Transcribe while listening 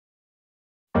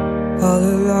all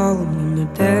alone in the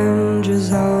danger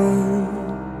zone.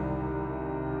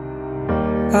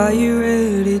 Are you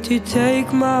ready to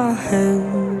take my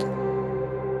hand?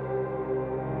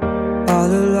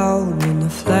 All alone in the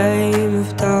flame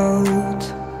of doubt.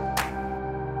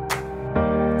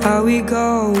 Are we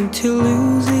going to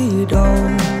lose it all?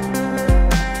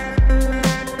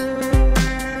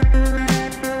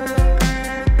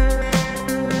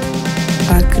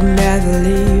 I could never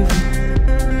leave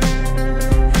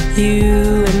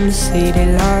you in the city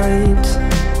lights.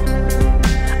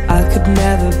 I could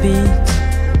never beat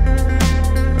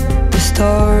the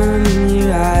storm in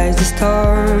your eyes, the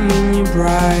storm in your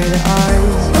bright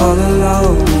eyes. All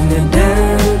alone in the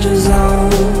danger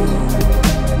zone.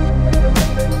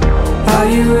 Are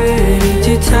you ready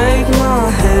to take my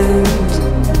hand?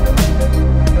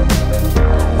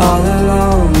 All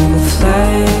alone in the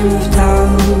flame of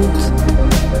doubt.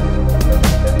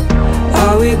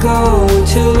 Are we going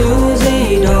to lose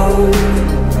it all?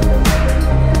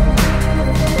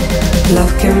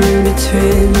 Love came in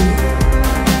between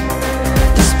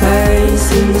the space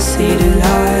in the city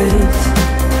lights.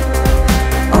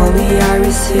 Only I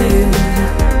receive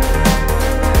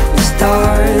the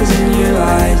stars in your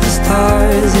eyes, the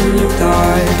stars in your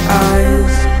dark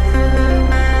eyes.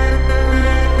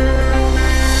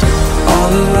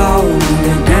 All alone in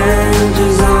the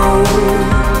danger zone.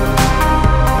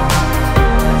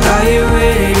 Are you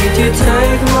ready to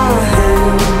take my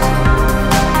hand?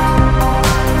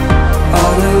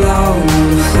 All alone in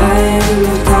the flame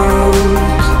of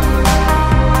doubt.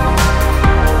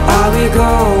 Are we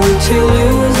going to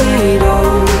lose it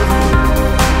all?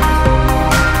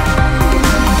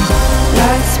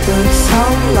 Let's put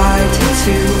some light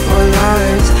into our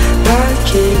lives. Don't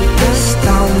keep us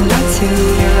down, that's in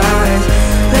your eyes.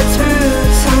 Let's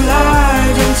put some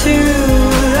light into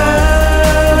our lives.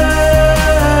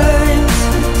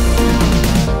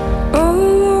 All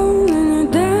alone in a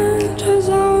danger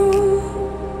zone.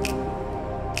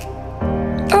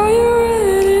 Are you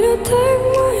ready to take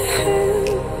my hand?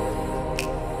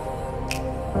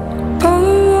 All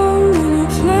alone in a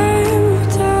flame of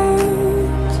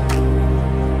doubt.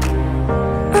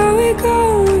 Are we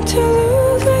going to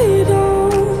lose it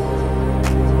all?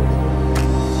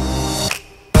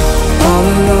 All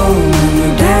alone in the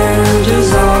danger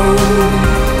zone.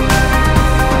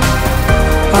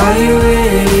 Are you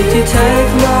ready to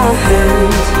take my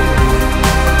hand?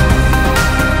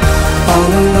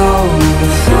 All alone in the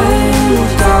flame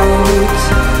of doubt.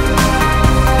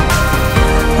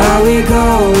 Are we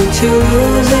going to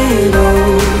lose it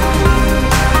all?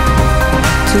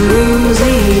 To lose